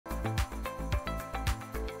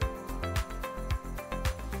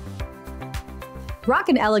Rock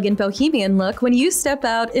an elegant bohemian look when you step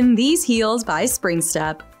out in these heels by Spring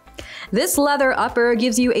Step. This leather upper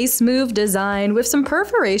gives you a smooth design with some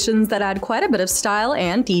perforations that add quite a bit of style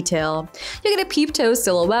and detail. You get a peep toe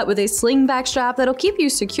silhouette with a sling back strap that'll keep you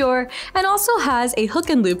secure and also has a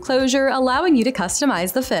hook and loop closure allowing you to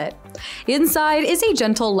customize the fit. Inside is a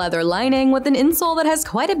gentle leather lining with an insole that has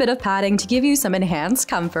quite a bit of padding to give you some enhanced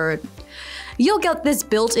comfort. You'll get this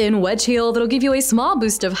built-in wedge heel that'll give you a small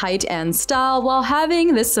boost of height and style while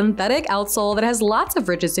having this synthetic outsole that has lots of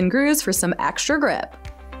ridges and grooves for some extra grip.